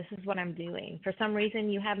about. This is what I'm doing. For some reason,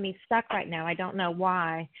 you have me stuck right now. I don't know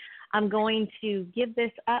why. I'm going to give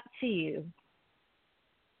this up to you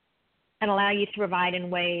and allow you to provide in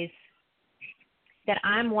ways that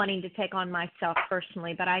I'm wanting to take on myself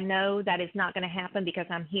personally, but I know that is not going to happen because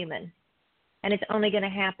I'm human. And it's only going to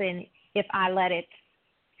happen if I let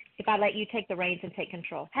you take the reins and take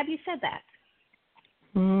control. Have you said that?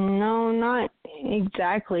 No, not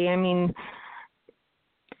exactly. I mean,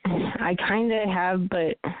 I kind of have,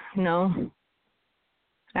 but no.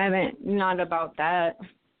 I haven't, not about that.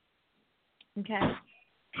 Okay.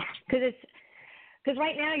 Because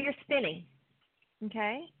right now you're spinning.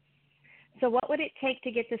 Okay? So what would it take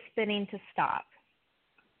to get the spinning to stop?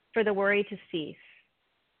 For the worry to cease?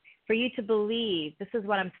 For you to believe this is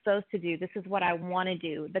what I'm supposed to do. This is what I want to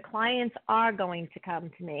do. The clients are going to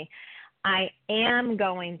come to me. I am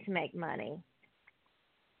going to make money.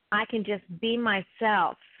 I can just be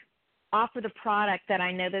myself, offer the product that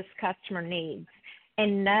I know this customer needs,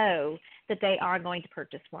 and know that they are going to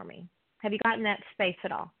purchase for me. Have you gotten that space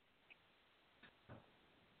at all?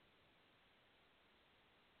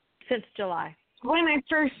 Since July? When I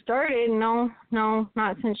first started, no,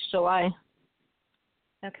 not since July.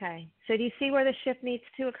 Okay. So do you see where the shift needs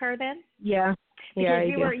to occur then? Yeah. Because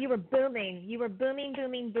Yeah, you were booming. You were booming.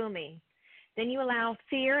 Then you allow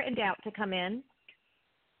fear and doubt to come in,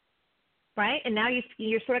 right? And now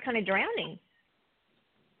you're sort of kind of drowning.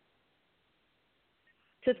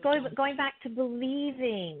 So it's going back to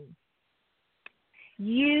believing.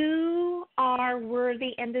 You are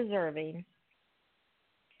worthy and deserving,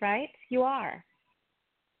 right? You are.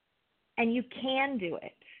 And you can do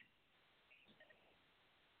it.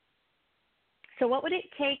 So what would it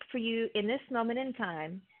take for you in this moment in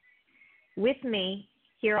time with me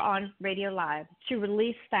here on Radio Live to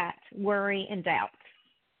release that worry and doubt?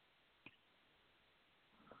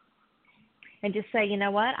 And just say, you know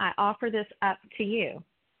what? I offer this up to you.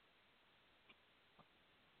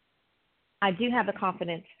 I do have the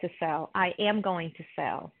confidence to sell. I am going to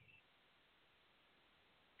sell.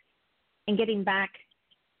 And getting back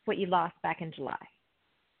what you lost back in July.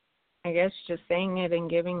 I guess just saying it and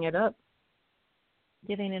giving it up.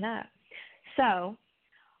 Giving it up. So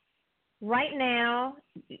right now,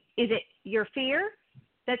 is it your fear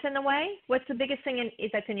that's in the way? What's the biggest thing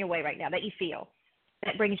that's in your way right now that you feel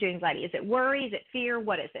that brings you anxiety? Is it worry? Is it fear?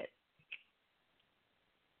 What is it?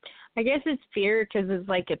 I guess it's fear because it's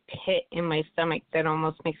like a pit in my stomach that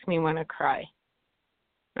almost makes me want to cry.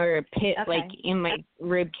 Or a pit like in my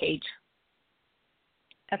rib cage.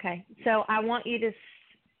 Okay. So I want you to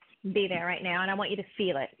be there right now, and I want you to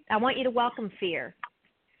feel it. I want you to welcome fear.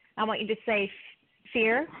 I want you to say,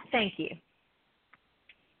 fear, thank you.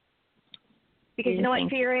 Because you know what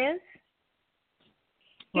fear is?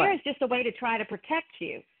 Fear is just a way to try to protect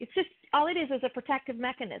you. It's just, all it is a protective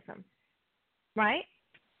mechanism, right?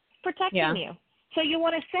 Protecting you. So you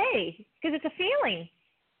want to say, because it's a feeling,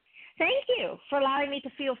 thank you for allowing me to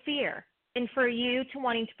feel fear and for you to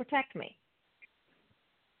wanting to protect me.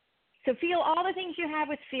 So feel all the things you have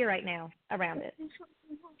with fear right now around it.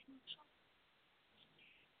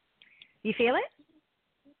 You feel it?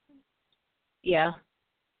 Yeah.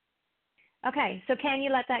 Okay, so can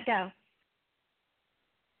you let that go?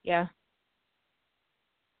 Yeah.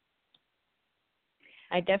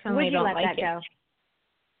 I definitely Would you don't let like that go?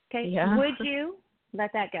 Okay. Yeah. Would you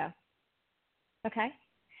let that go? Okay.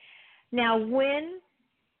 Now, when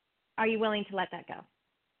are you willing to let that go?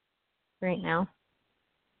 Right now.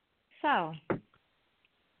 So,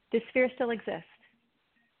 does fear still exist?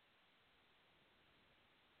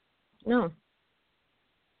 No.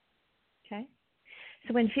 Okay.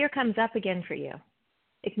 So when fear comes up again for you,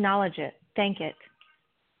 acknowledge it, thank it.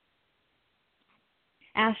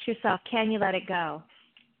 Ask yourself, can you let it go?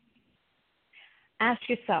 Ask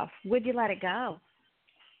yourself, would you let it go?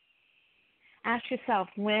 Ask yourself,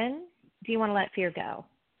 when do you want to let fear go?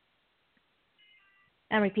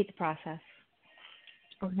 And repeat the process.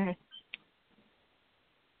 Okay.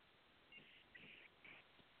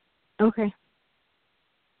 Okay.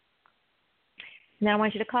 Now I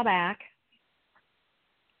want you to call back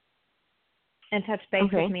and touch base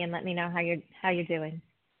Okay. with me and let me know how you're doing.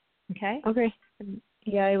 Okay? Okay.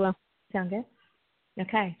 Yeah, I will. Sound good?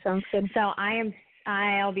 Okay. Sounds good. So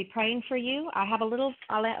I'll be praying for you. I have a little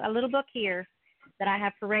book here that I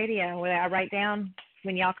have for radio where I write down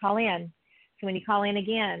when y'all call in. So when you call in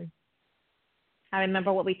again, I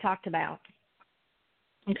remember what we talked about.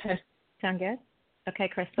 Okay. Sound good? Okay,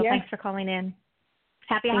 Crystal. Yeah. Thanks for calling in.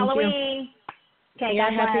 Happy Thank Halloween. You. Okay.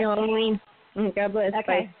 Yeah. God Happy bless. Halloween. God bless. Okay.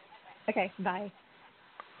 Bye. Okay. Bye.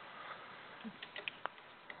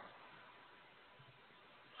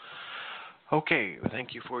 Okay,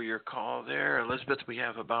 thank you for your call there, Elizabeth. We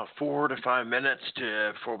have about 4 to 5 minutes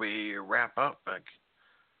before we wrap up.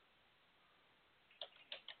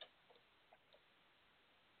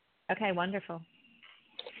 Okay, wonderful.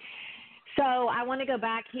 So I want to go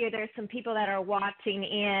back here. There's some people that are watching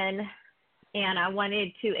in, and I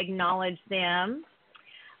wanted to acknowledge them.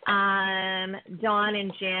 Dawn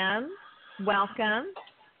and Jim, welcome.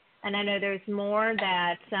 And I know there's more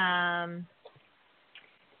that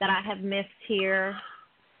I have missed here,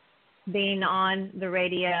 being on the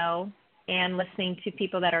radio and listening to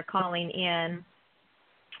people that are calling in.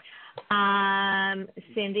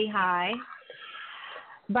 Cindy, hi.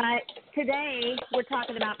 But today we're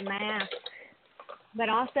talking about masks, but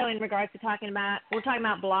also in regards to we're talking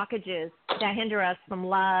about blockages that hinder us from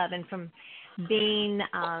love and from being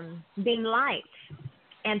light,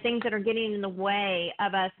 and things that are getting in the way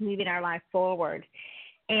of us moving our life forward.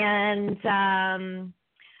 And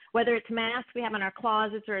whether it's masks we have in our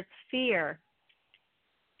closets or it's fear,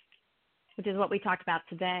 which is what we talked about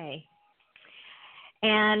today.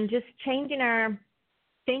 And just changing our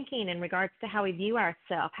thinking in regards to how we view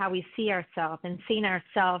ourselves, how we see ourselves, and seeing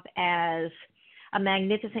ourselves as a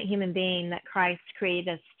magnificent human being that Christ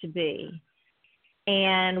created us to be.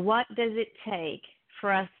 And what does it take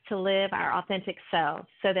for us to live our authentic selves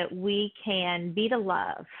so that we can be the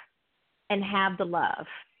love and have the love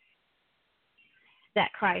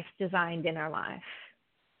that Christ designed in our life?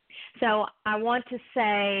 So I want to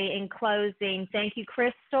say in closing, thank you,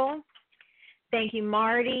 Crystal. Thank you,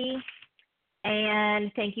 Marty.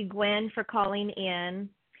 And thank you, Gwen, for calling in.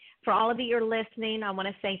 For all of you who are listening, I want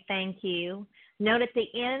to say thank you. Note at the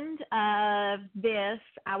end of this,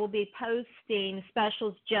 I will be posting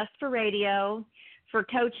specials just for radio, for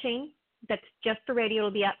coaching. That's just for radio.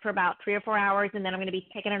 It'll be up for about 3 or 4 hours, and then I'm going to be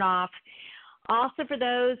taking it off. Also, for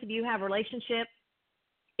those of you who have relationship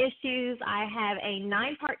issues, I have a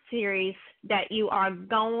 9-part series that you are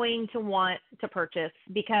going to want to purchase,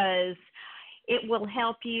 because it will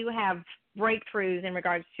help you have breakthroughs in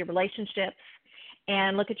regards to your relationships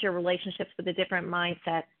and look at your relationships with a different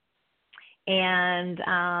mindset, and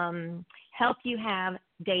help you have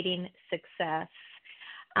dating success.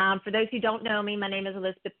 For those who don't know me, my name is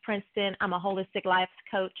Elisabeth Princeton. I'm a holistic life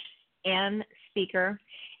coach and speaker,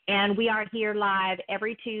 and we are here live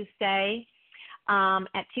every Tuesday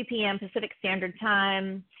at 2 p.m. Pacific Standard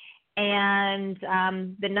Time. And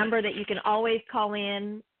the number that you can always call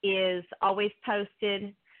in is always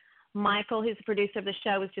posted. Michael, who's the producer of the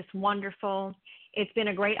show, is just wonderful. It's been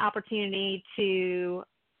a great opportunity to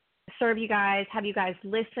serve you guys, have you guys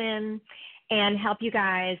listen, and help you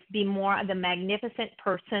guys be more of the magnificent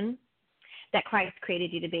person that Christ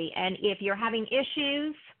created you to be. And if you're having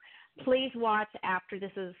issues, please watch after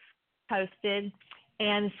this is posted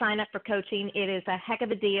and sign up for coaching. It is a heck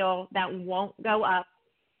of a deal that won't go up,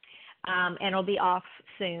 and it'll be off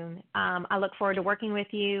soon. I look forward to working with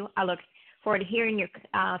you. I look forward to hearing your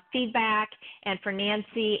feedback. And for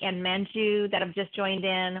Nancy and Manju that have just joined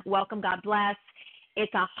in, welcome. God bless.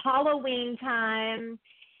 It's a Halloween time.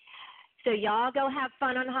 So y'all go have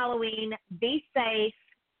fun on Halloween. Be safe.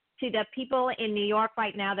 To the people in New York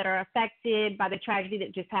right now that are affected by the tragedy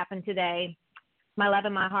that just happened today, my love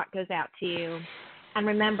and my heart goes out to you. And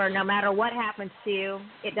remember, no matter what happens to you,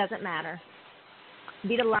 it doesn't matter.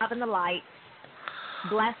 Be the love and the light.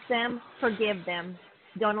 Bless them. Forgive them.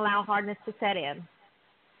 Don't allow hardness to set in.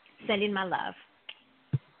 Sending my love.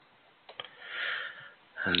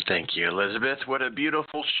 And thank you, Elisabeth. What a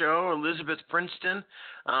beautiful show, Elisabeth Princeton.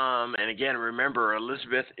 And again, remember,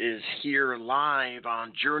 Elisabeth is here live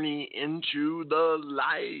on Journey into the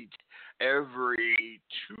Light every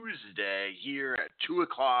Tuesday here at 2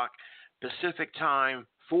 o'clock Pacific Time,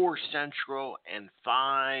 4 Central, and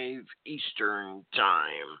 5 Eastern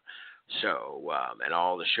Time. So, and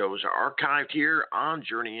all the shows are archived here on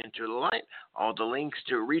Journey into the Light. All the links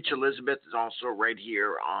to reach Elisabeth is also right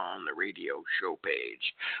here on the radio show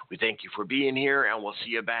page. We thank you for being here, and we'll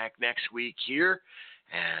see you back next week here.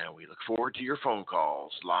 And we look forward to your phone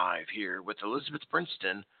calls live here with Elisabeth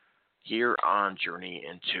Princeton here on Journey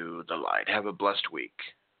into the Light. Have a blessed week.